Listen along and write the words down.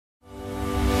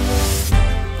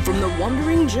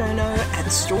wandering journo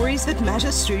at Stories That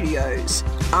Matter Studios.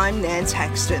 I'm Nance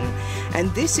Haxton, and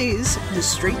this is The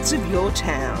Streets of Your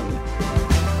Town,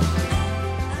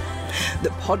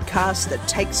 the podcast that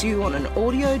takes you on an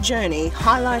audio journey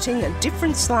highlighting a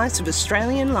different slice of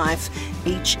Australian life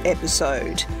each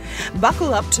episode.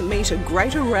 Buckle up to meet a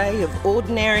great array of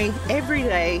ordinary,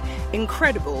 everyday,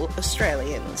 incredible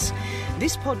Australians.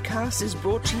 This podcast is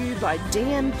brought to you by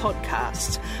DM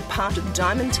Podcasts, part of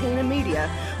Diamantina Media,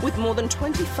 with more than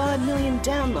 25 million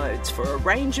downloads for a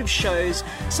range of shows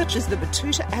such as The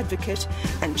Batuta Advocate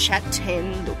and Chat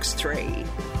 10 Looks 3.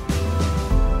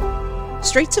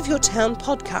 Streets of Your Town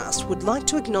podcast would like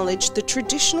to acknowledge the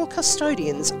traditional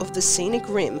custodians of the scenic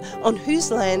rim on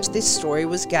whose land this story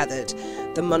was gathered,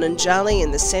 the Mununjali in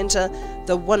the centre,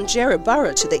 the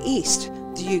Wandjarabara to the east,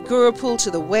 the Yugurapul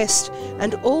to the west,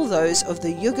 and all those of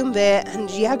the Yugambeh and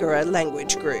Yagara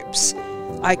language groups.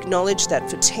 I acknowledge that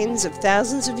for tens of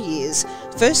thousands of years,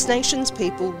 First Nations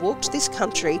people walked this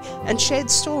country and shared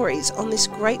stories on this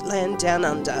great land down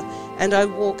under, and I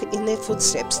walk in their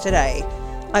footsteps today.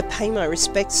 I pay my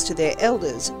respects to their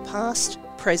elders, past,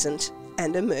 present,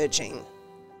 and emerging.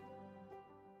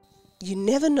 You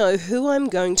never know who I'm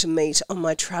going to meet on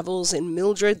my travels in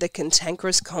Mildred the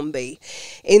Cantankerous Combi.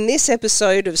 In this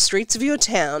episode of Streets of Your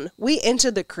Town, we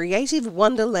enter the creative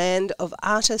wonderland of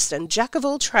artist and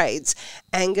jack-of-all-trades,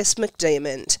 Angus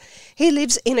McDiarmid. He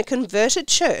lives in a converted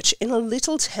church in a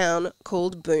little town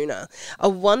called Boonah, a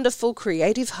wonderful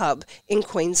creative hub in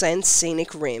Queensland's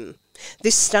scenic rim.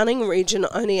 This stunning region,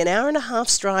 only an hour and a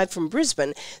half's drive from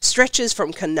Brisbane, stretches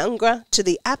from Canungra to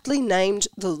the aptly named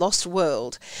The Lost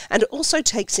World, and also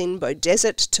takes in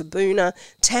Beaudesert to Boonah,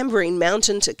 Tamborine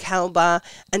Mountain to Kalbar,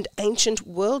 and ancient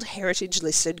World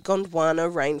Heritage-listed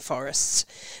Gondwana rainforests.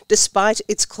 Despite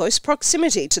its close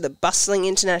proximity to the bustling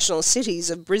international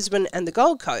cities of Brisbane and the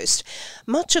Gold Coast,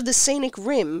 much of the scenic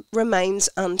rim remains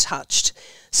untouched.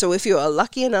 So if you are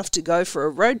lucky enough to go for a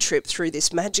road trip through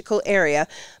this magical area,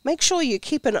 make sure you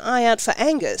keep an eye out for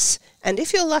Angus, and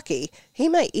if you're lucky, he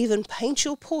may even paint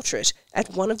your portrait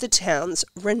at one of the town's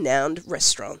renowned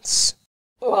restaurants.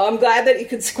 Well, I'm glad that you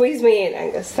could squeeze me in,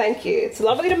 Angus. Thank you. It's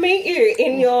lovely to meet you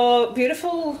in your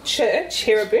beautiful church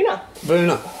here at Boonah.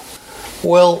 Boonah.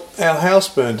 Well, our house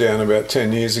burned down about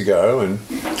 10 years ago, and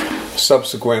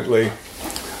subsequently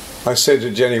I said to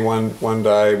Jenny one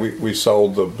day, we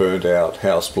sold the burnt-out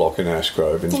house block in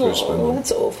Ashgrove in Brisbane. Oh,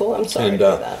 that's awful. I'm sorry to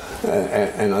hear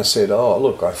that. And I said,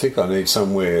 look, I think I need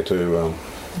somewhere to,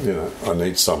 I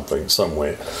need something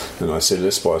somewhere. And I said,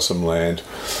 let's buy some land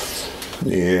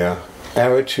near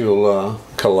Aratula,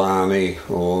 Killarney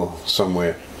or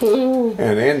somewhere. And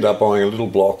end up buying a little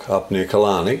block up near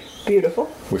Killarney.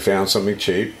 Beautiful. We found something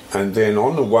cheap. And then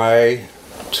on the way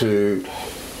to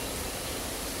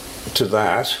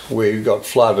that, we got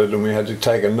flooded and we had to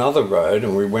take another road,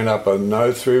 and we went up a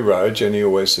no-through road. Jenny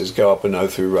always says, go up a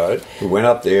no-through road. We went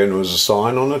up there and there was a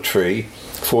sign on a tree,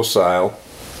 for sale.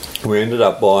 We ended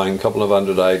up buying a couple of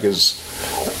 100 acres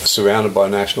surrounded by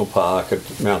National Park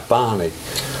at Mount Barney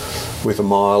with a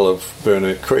mile of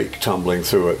Burnett Creek tumbling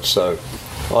through it. So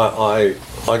I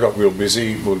got real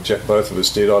busy. Well, both of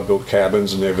us did. I built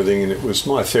cabins and everything, and it was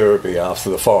my therapy after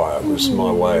the fire. It was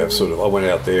my way of I went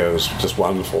out there. It was just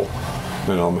wonderful,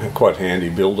 and I'm a quite handy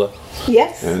builder.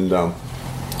 Yes. And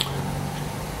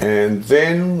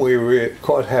then we were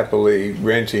quite happily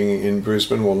renting in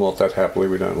Brisbane. Well, not that happily.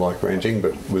 We don't like renting,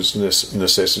 but it was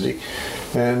necessity.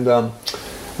 And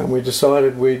we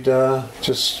decided we'd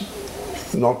just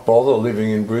not bother living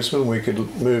in Brisbane. We could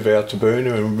move out to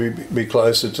Boonah and be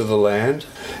closer to the land,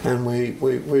 and we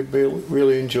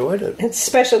really enjoyed it. It's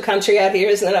special country out here,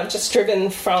 isn't it? I've just driven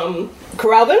from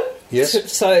Coralbin,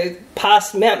 yes, so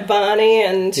past Mount Barney,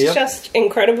 and yep. Just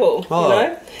incredible.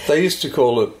 They used to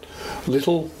call it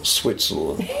Little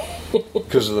Switzerland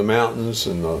because of the mountains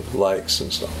and the lakes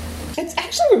and stuff. It's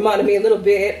actually reminded me a little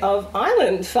bit of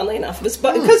Ireland, funnily enough,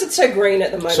 because it's so green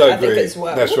at the moment, I think, as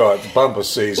well. That's right, the bumper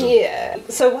season. Yeah.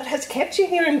 So what has kept you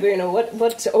here in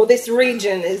Boonah? Or this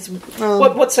region is,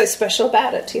 what's so special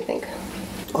about it, do you think?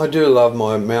 I do love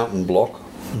my mountain block.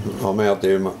 I'm out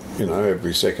there,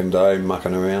 every second day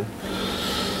mucking around.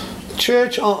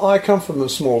 Church, I come from a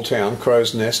small town,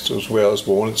 Crow's Nest was where I was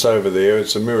born. It's over there.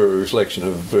 It's a mirror reflection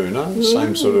of Boonah,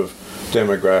 same sort of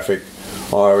demographic.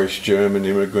 Irish, German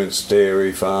immigrants,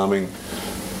 dairy, farming,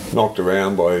 knocked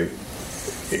around by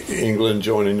England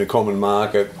joining the common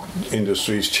market,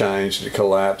 industries changed, it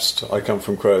collapsed. I come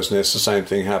from Crow's Nest, the same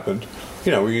thing happened.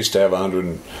 We used to have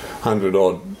 100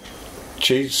 odd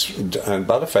cheese and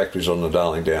butter factories on the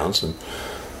Darling Downs, and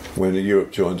when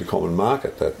Europe joined the common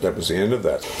market, that was the end of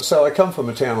that. So I come from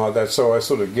a town like that, so I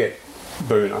sort of get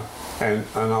Boonah, and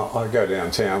I go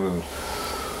downtown and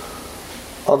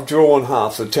I've drawn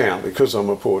half the town because I'm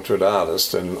a portrait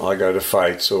artist, and I go to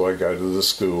Fates, or I go to the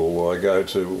school, or I go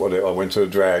to whatever. I went to a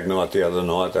drag night the other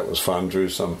night. That was fun. Drew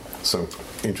some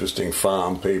interesting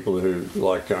farm people who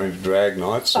like going to drag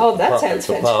nights. Oh, that sounds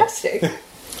fantastic.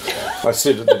 I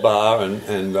sit at the bar and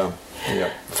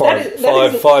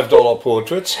 $5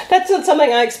 portraits. That's not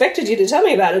something I expected you to tell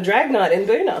me about, a drag night in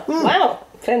Boonah. Wow,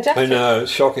 fantastic. I know,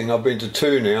 it's shocking. I've been to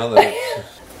 2 now.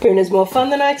 Boonah's more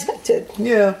fun than I expected.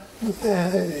 Yeah,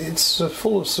 it's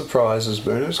full of surprises,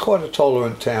 Boonah. It's quite a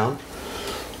tolerant town,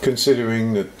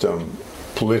 considering that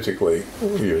politically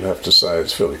you'd have to say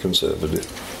it's fairly conservative.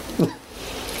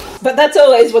 But that's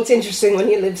always what's interesting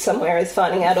when you live somewhere, is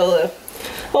finding out all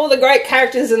the great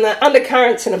characters and the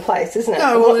undercurrents in a place, isn't it?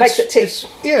 No, well, what makes it tick?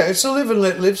 It's a live and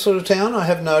let live sort of town. I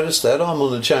have noticed that. I'm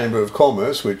on the Chamber of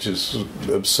Commerce, which is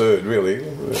absurd, really.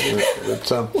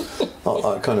 But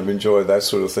I kind of enjoy that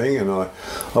sort of thing. And I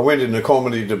went in a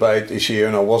comedy debate this year,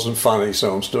 and I wasn't funny,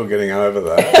 so I'm still getting over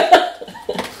that.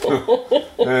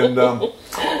 And I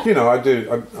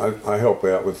help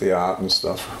out with the art and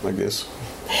stuff, I guess.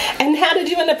 And how did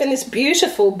you end up in this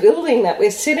beautiful building that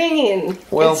we're sitting in?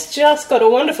 Well, it's just got a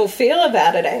wonderful feel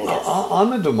about it, Angus.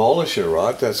 I'm a demolisher,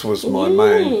 right? That was my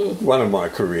one of my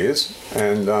careers.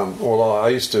 And I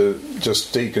used to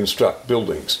just deconstruct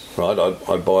buildings, right?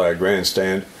 I'd buy a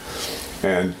grandstand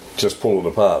and just pull it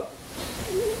apart,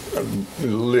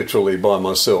 literally by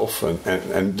myself,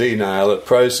 and denail it,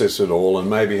 process it all, and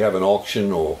maybe have an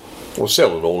auction or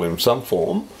sell it all in some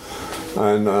form.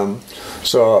 And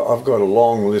so I've got a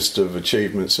long list of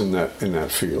achievements in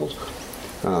that field.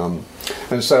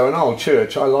 And so an old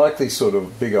church, I like these sort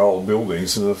of big old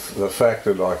buildings, and the fact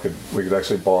that we could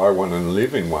actually buy one and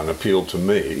live in one appealed to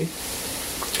me.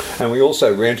 And we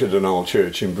also rented an old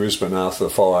church in Brisbane after the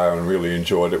fire and really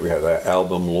enjoyed it. We had our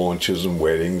album launches and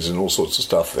weddings and all sorts of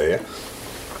stuff there.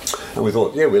 And we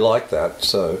thought, yeah, we like that.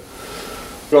 So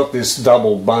got this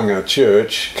double bunger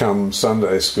church come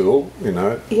Sunday school,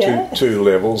 two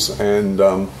levels, and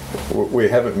we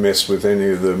haven't messed with any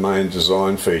of the main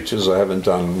design features. I haven't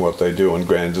done what they do on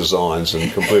Grand Designs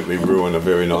and completely ruin a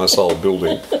very nice old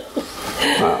building.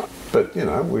 But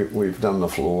we've done the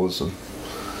floors. And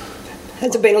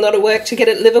has it been a lot of work to get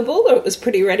it livable, or it was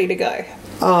pretty ready to go?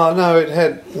 Oh no,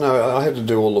 I had to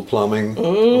do all the plumbing.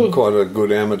 I'm quite a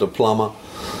good amateur plumber.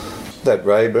 That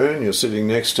Rayburn you're sitting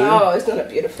next to. Oh, isn't it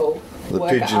beautiful? The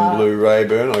pigeon blue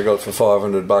Rayburn I got for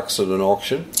 $500 at an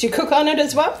auction. Do you cook on it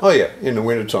as well? Oh yeah, in the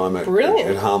wintertime it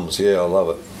hums. Yeah, I love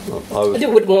it. It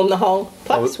would warm the whole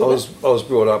place. I was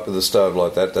brought up with a stove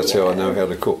like that. That's how I know how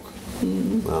to cook.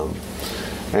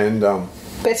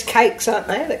 Best cakes, aren't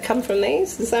they, that come from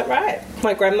these? Is that right?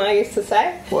 My grandma used to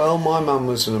say. Well, my mum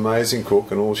was an amazing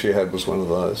cook, and all she had was one of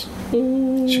those.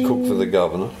 She cooked for the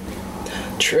governor.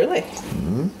 Truly.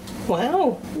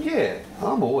 Wow. Yeah,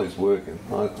 I'm always working.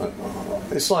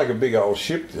 It's like a big old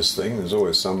ship, this thing. There's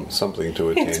always something to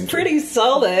attend to. It's pretty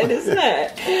solid, isn't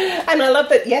it? And I love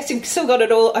that, yes, you've still got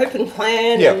it all open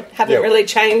plan and haven't really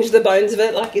changed the bones of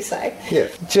it, like you say. Yeah.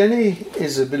 Jenny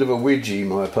is a bit of a widgie,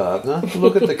 my partner.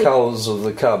 Look at the colours of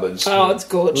the cupboards. Oh, it's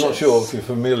gorgeous. I'm not sure if you're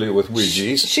familiar with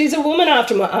widgies. She's a woman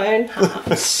after my own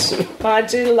heart. I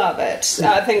do love it.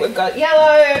 I think we've got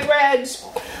yellow, red,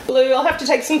 blue. I'll have to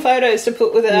take some photos to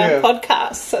put with our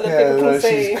podcast so that people can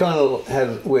see. She's kind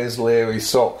of wears Larry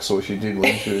socks, or she did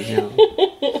when she was young.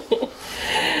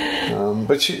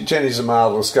 But Jenny's a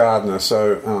marvellous gardener,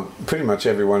 so pretty much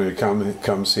everyone who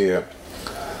comes here,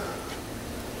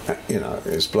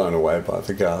 is blown away by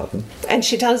the garden. And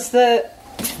she does the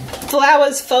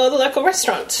flowers for the local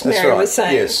restaurant. That's Mary right. was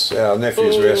saying. Yes, our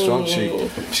nephew's restaurant.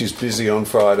 She's busy on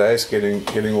Fridays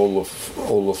getting all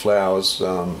the flowers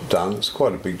done. It's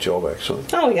quite a big job, actually.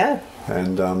 Oh yeah.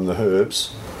 And the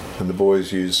herbs, and the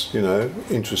boys use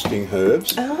interesting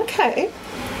herbs. Oh, okay.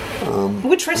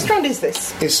 Which restaurant is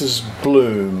this? This is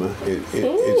Bloom.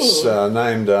 It's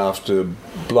named after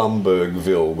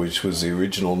Blumbergville, which was the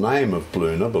original name of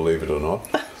Boonah, believe it or not.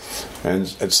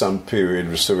 And at some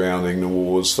period surrounding the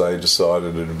wars, they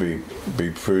decided it would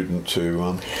be prudent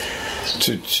to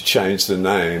change the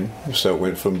name, so it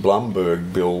went from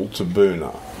Blumbergville to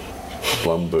Boonah,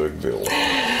 Blumbergville,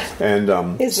 and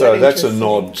so that's a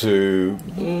nod to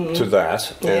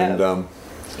that, and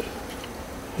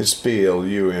it's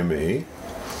BLUME,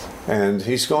 and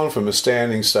he's gone from a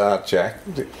standing start, Jack,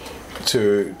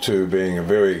 to being a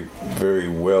very, very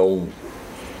well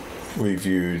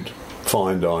reviewed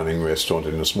fine dining restaurant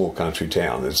in a small country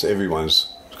town.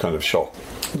 Everyone's kind of shocked.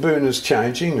 Boonah's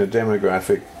changing, the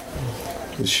demographic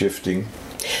is shifting.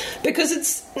 Because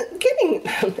it's getting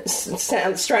it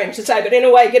sounds strange to say, but in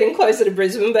a way getting closer to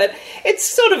Brisbane, but it's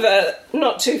sort of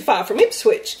not too far from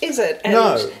Ipswich, is it? And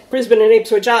no. Brisbane and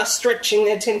Ipswich are stretching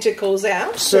their tentacles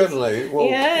out. Certainly. Well,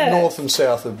 north and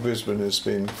south of Brisbane has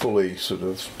been fully sort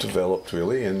of developed,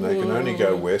 really, and they can only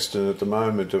go west, and at the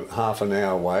moment, half an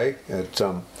hour away at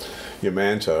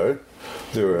Yamanto,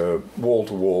 there are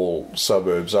wall-to-wall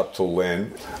suburbs up till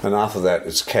then, and after that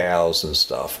it's cows and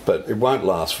stuff. But it won't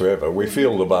last forever. We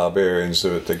feel the barbarians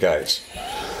are at the gates.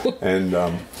 And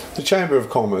the Chamber of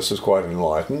Commerce is quite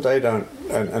enlightened. They don't,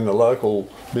 and the local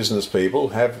business people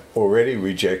have already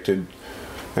rejected,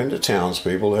 and the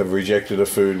townspeople have rejected a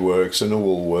Food Works and a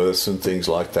Woolworths and things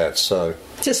like that. So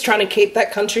just trying to keep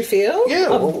that country feel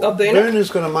of Boonah. Boonah's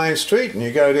got a main street, and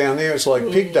you go down there, it's like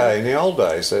Pig Day in the old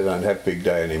days. They don't have Pig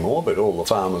Day anymore, but all the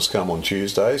farmers come on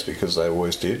Tuesdays because they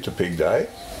always did to Pig Day.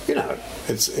 You know,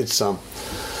 it's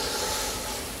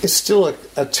still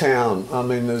a town. I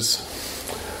mean, I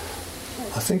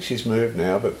think she's moved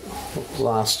now, but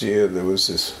last year there was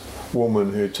this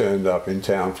woman who turned up in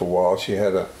town for a while. She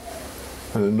had an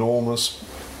enormous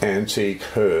antique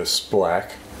hearse,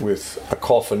 black, with a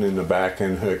coffin in the back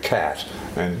and her cat,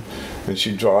 and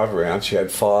she'd drive around. She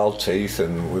had filed teeth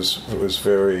and was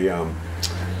very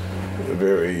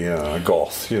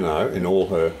goth, you know, in all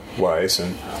her ways,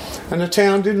 and the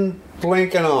town didn't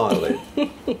blink an eyelid,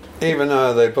 even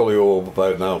though they probably all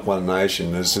vote One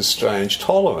Nation. There's this strange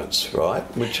tolerance, right?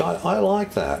 Which I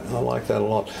like that. I like that a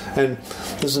lot. And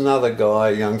there's another guy,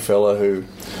 a young fella who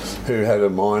had a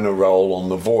minor role on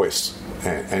The Voice.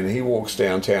 And he walks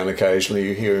downtown occasionally.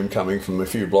 You hear him coming from a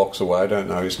few blocks away. I don't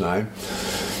know his name.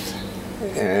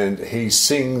 And he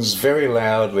sings very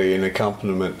loudly in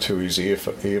accompaniment to his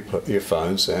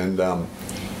earphones. And I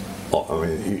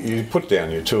mean, you put down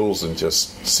your tools and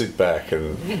just sit back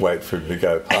and wait for him to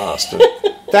go past. And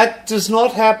that does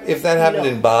not happen. If that happened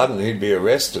in Barden, he'd be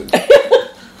arrested.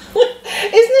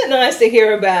 Isn't it nice to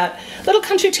hear about little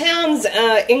country towns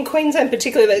in Queensland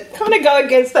particularly that kind of go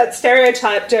against that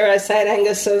stereotype, dare I say it,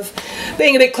 Angus, of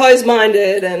being a bit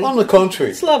closed-minded? And on the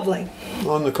contrary. It's lovely.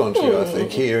 On the contrary, I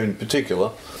think, here in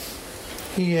particular.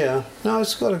 Yeah. No,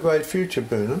 it's got a great future,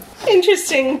 Boonah.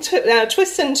 Interesting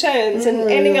twists and turns, and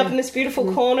ending up in this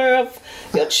beautiful corner of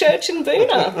your church in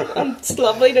Boonah. It's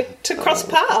lovely to cross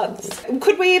paths.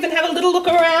 Could we even have a little look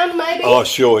around, maybe? Oh,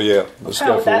 sure, yeah. Let's How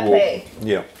go would for a that walk. be?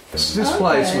 Yeah. This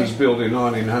place was built in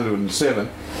 1907,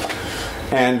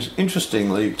 and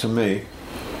interestingly to me,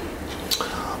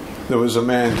 there was a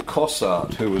man,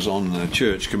 Cossart, who was on the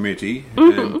church committee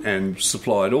and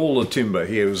supplied all the timber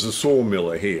here. There was a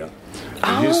sawmiller here.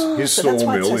 And his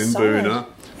sawmill in Boonah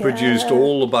produced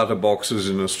all the butter boxes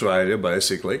in Australia,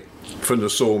 basically, from the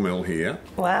sawmill here.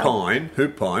 Wow.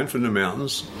 Hoop pine from the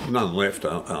mountains. None left,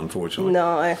 unfortunately.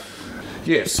 No.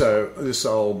 Yeah, so this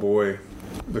old boy...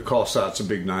 The Cossart's a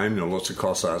big name. There are lots of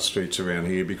Cossart streets around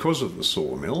here because of the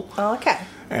sawmill. Oh, okay.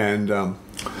 And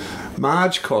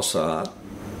Marge Cossart,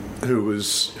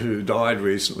 who died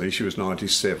recently, she was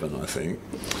 97, I think,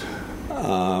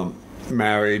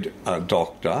 married a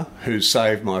doctor who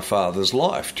saved my father's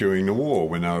life during the war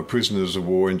when they were prisoners of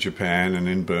war in Japan and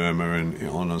in Burma and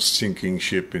on a sinking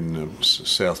ship in the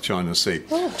South China Sea.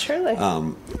 Oh, truly.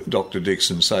 Dr.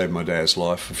 Dixon saved my dad's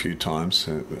life a few times,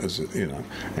 and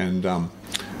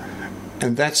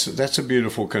that's a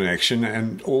beautiful connection.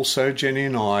 And also, Jenny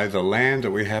and I, the land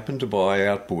that we happened to buy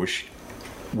out bush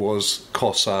was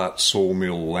Cossart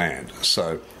sawmill land.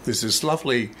 So there's this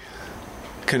lovely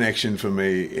connection for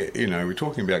me. You know, we're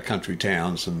talking about country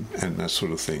towns and that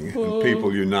sort of thing. And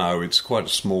people, you know, it's quite a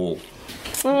small...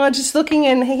 Oh, just looking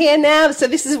in here now. So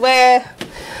this is where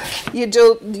you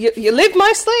live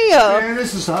mostly? Or? Yeah,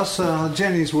 this is us.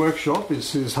 Jenny's workshop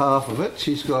is half of it.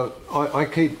 She's got... I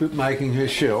keep making her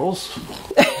shells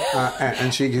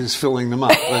and she is filling them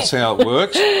up. That's how it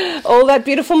works. All that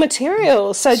beautiful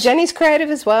material. So Jenny's creative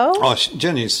as well? Oh,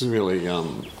 Jenny's really...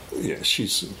 yeah,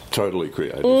 she's totally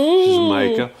creative. She's a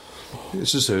maker.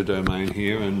 This is her domain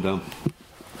here, and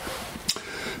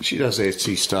she does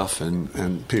Etsy stuff,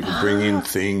 and people bring in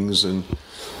things, and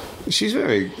she's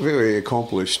very, very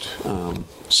accomplished.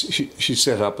 She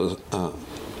set up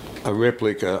a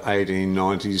replica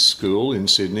 1890s school in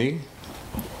Sydney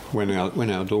when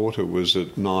our daughter was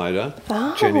at NIDA.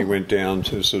 Oh. Jenny went down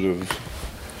to sort of,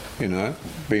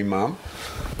 be mum.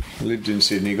 Lived in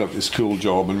Sydney, got this cool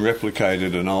job and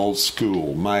replicated an old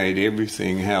school, made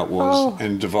everything how it was,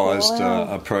 and devised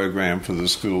a program for the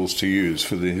schools to use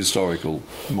for the historical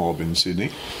mob in Sydney.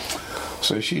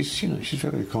 So she's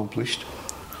very accomplished.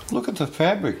 Look at the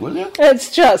fabric, will you?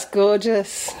 It's just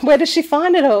gorgeous. Where does she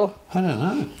find it all? I don't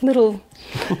know. Little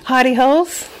hidey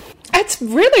holes. It's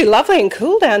really lovely and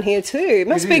cool down here too. It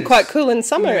must be quite cool in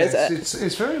summer, is it?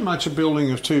 It's very much a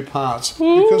building of two parts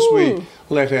because we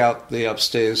let out the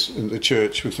upstairs in the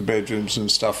church with the bedrooms and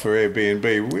stuff for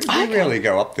Airbnb. We rarely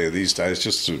go up there these days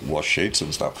just to wash sheets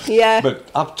and stuff. Yeah. But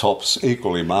up top's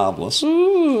equally marvellous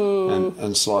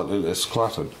and slightly less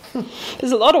cluttered.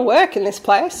 There's a lot of work in this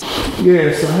place.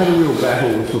 Yes, I had a real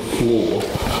battle with the floor.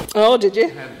 Oh, did you? I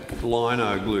had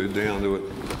lino glued down to it.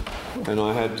 And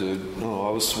I had to, I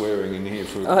was swearing in here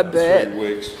for about 3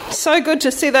 weeks. So good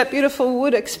to see that beautiful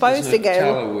wood exposed again.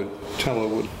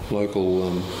 Tallowood,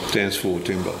 local dance floor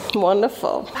timber.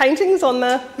 Wonderful. Paintings on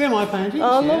the... They're my paintings,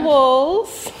 on the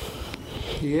walls.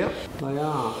 Yep, they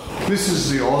are. This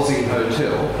is the Aussie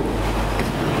Hotel,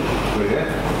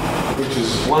 which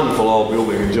is a wonderful old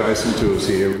building adjacent to us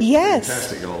here. Yes.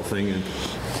 Fantastic old thing. And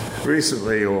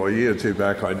recently, or a year or two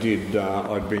back, I'd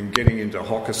been getting into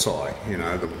Hokusai,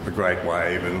 the Great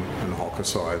Wave and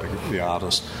Hokusai, the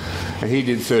artist. And he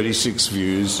did 36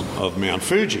 views of Mount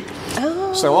Fuji.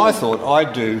 Oh. So I thought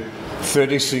I'd do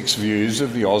 36 views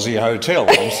of the Aussie Hotel.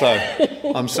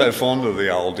 I'm so fond of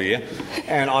the old dear.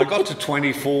 And I got to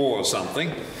 24 or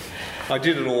something. I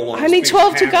did it all on only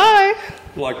 12 to go.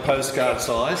 Like postcard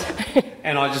size.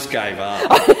 And I just gave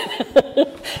up.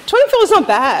 24 is not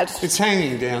bad. It's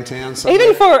hanging downtown.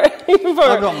 Even for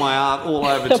I've got my art all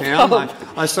over town.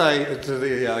 I say to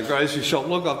the grocery shop,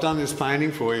 look, I've done this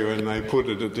painting for you, and they put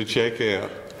it at the checkout.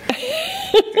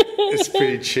 It's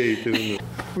pretty cheap, isn't it?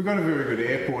 We've got a very good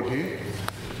airport here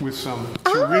with some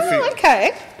terrific... Oh,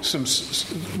 okay.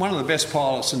 One of the best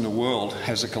pilots in the world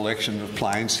has a collection of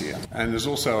planes here. And there's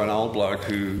also an old bloke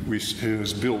who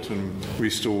has built and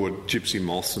restored gypsy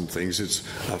moths and things. It's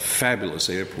a fabulous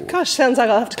airport. Gosh, sounds like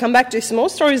I'll have to come back do some more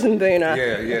stories in Boonah.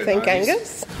 Yeah. I think,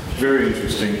 Angus. Very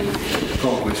interesting,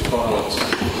 accomplished pilots.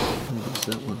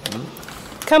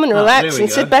 Come and relax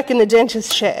and sit back in the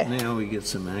dentist's chair. Now we get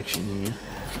some action here.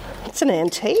 It's an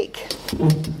antique.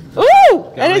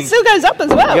 Ooh! And it still goes up as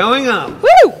well. Going up.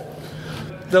 Woo!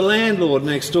 The landlord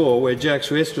next door, where Jack's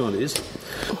restaurant is,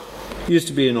 used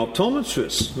to be an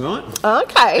optometrist, right?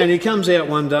 Okay. And he comes out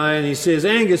one day and he says,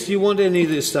 Angus, do you want any of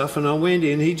this stuff? And I went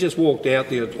in. He just walked out,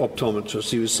 the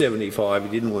optometrist. He was 75. He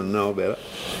didn't want to know about it.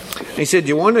 He said, do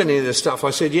you want any of this stuff?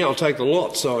 I said, yeah, I'll take the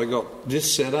lot. So I got this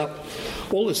set up.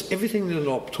 Everything that an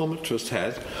optometrist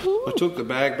had, I took the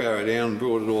bag barrier down and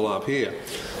brought it all up here.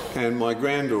 And my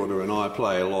granddaughter and I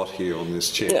play a lot here on this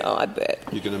chair. Oh, I bet.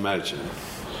 You can imagine.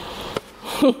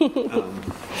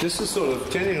 This is sort of...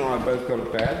 Jenny and I both got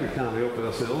it bad. We can't help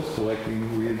ourselves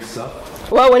collecting weird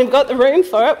stuff. Well, when you've got the room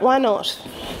for it, why not?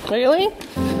 Really?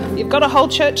 You've got a whole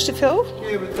church to fill?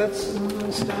 Yeah, but that's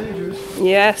dangerous.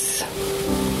 Yes.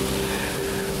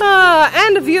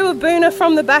 And a view of Boonah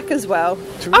from the back as well.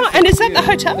 Terrific. Oh, and is that the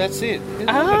hotel? That's it.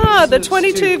 The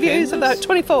 22 views of the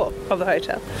 24 of the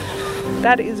hotel.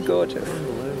 That is gorgeous.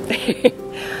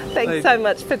 Thanks so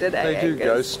much for today. They do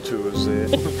ghost tours there.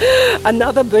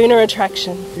 Another Boonah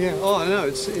attraction. Yeah. Oh, I know.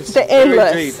 It's the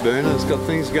endless. Very deep, Boonah. It's got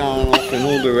things going off in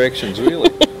all directions, really.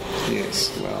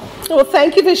 Yes. Well,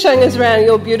 thank you for showing us around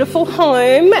your beautiful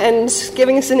home and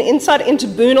giving us an insight into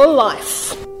Boonah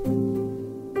life.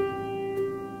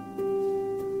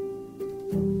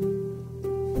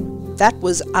 That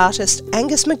was artist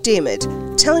Angus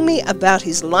McDiarmid telling me about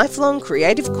his lifelong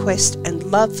creative quest and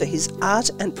love for his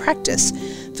art and practice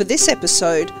for this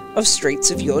episode of Streets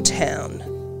of Your Town.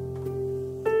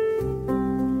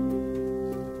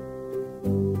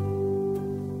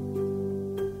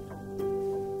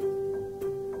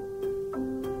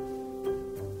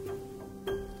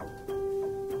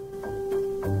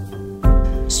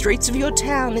 Streets of Your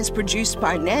Town is produced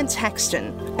by Nance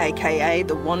Haxton, aka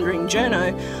The Wandering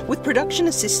Journo, with production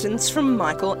assistance from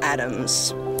Michael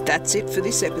Adams. That's it for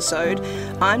this episode.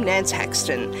 I'm Nance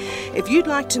Haxton. If you'd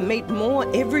like to meet more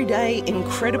everyday,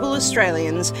 incredible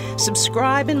Australians,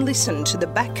 subscribe and listen to the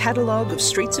back catalogue of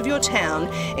Streets of Your Town,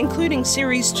 including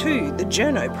Series 2, The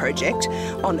Journo Project,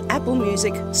 on Apple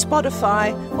Music,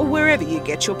 Spotify, or wherever you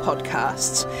get your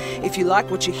podcasts. If you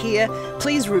like what you hear,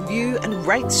 please review and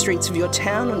rate Streets of Your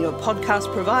Town on your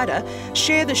podcast provider,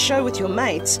 share the show with your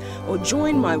mates, or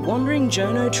join my Wandering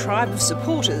Journo tribe of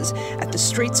supporters at the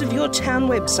Streets of Your Town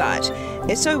website,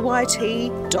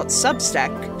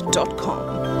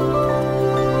 soyt.substack.com.